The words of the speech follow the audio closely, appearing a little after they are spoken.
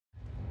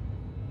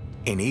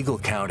In Eagle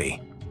County,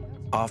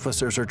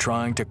 officers are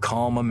trying to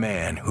calm a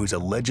man who's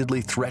allegedly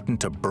threatened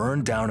to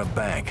burn down a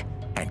bank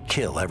and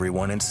kill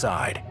everyone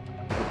inside.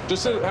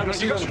 Just have a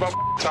seat on the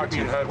talk to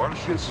your head. Why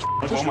don't you just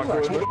blow my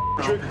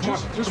trigger?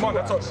 Come on,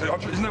 that's all.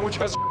 Isn't that what you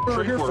guys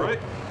are here for, right?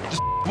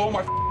 Just blow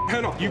my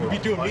head off. You would be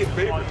doing me a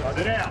favor.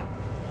 Sit down.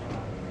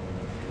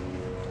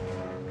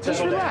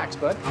 Just relax,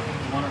 bud. You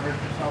want to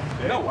hurt yourself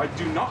today? No, I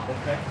do not.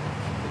 Okay.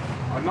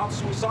 I'm not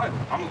suicidal.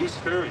 I'm a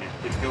Luciferian.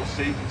 It feels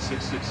safe in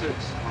 666,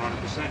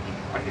 100%.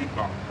 I hate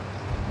God.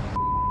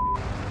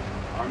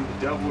 I'm the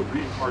devil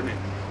reincarnated.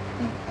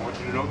 I want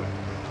you to know that.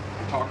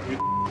 You're talking to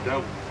the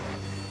devil.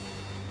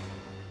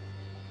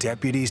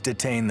 Deputies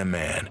detain the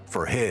man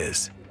for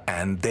his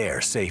and their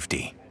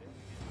safety.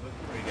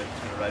 Where you get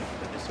to the right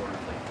for the disorderly?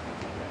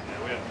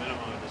 Yeah, we have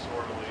minimum of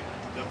disorderly,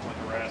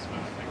 definitely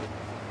harassment. I think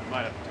we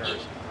might have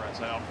terrorist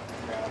threats out.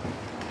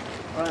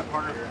 All right,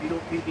 partner, Beetle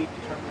PD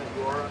determined that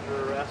you are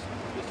under arrest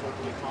for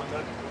disorderly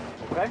conduct.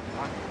 Okay?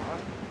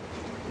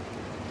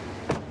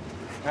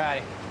 All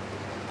right.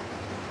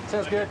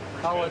 Sounds good.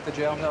 I'll let the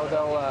jail know.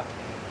 They'll,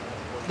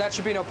 that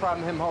should be no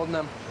problem, him holding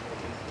them.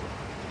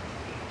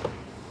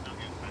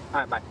 All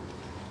right, bye.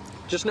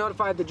 Just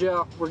notified the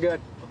jail. We're good.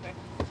 Okay.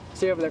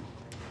 See you over there.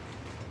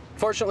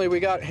 Fortunately,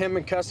 we got him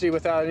in custody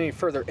without any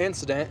further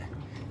incident.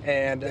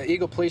 And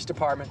Eagle Police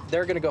Department,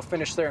 they're going to go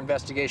finish their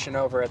investigation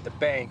over at the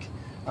bank.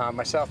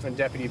 Myself and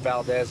Deputy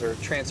Valdez are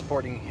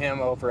transporting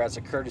him over as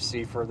a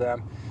courtesy for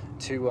them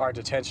to our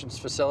detention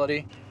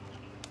facility.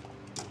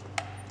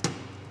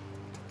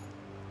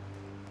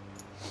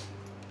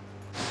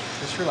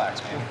 Just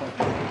relax, man.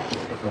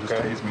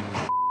 Okay.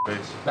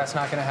 That's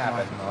not going to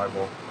happen. No, I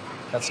will.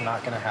 That's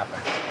not going to happen.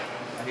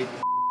 I hate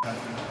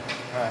country.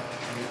 All right.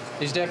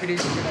 These deputies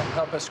are going to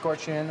help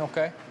escort you in,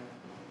 okay?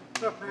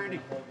 What's up, Randy?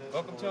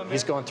 Welcome to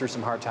He's going through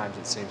some hard times,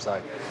 it seems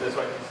like. This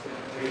way.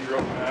 Change your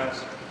open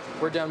ass.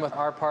 We're done with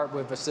our part.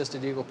 We've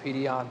assisted Eagle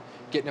PD on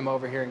getting him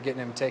over here and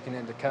getting him taken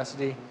into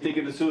custody.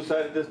 Thinking of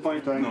suicide at this point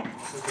in time? No.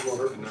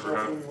 Never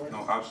have.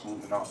 No,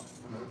 absolutely not.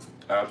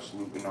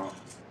 Absolutely not.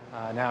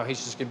 Now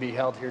he's just going to be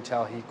held here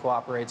till he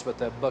cooperates with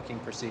the booking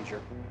procedure.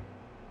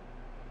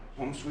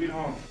 Home sweet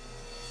home.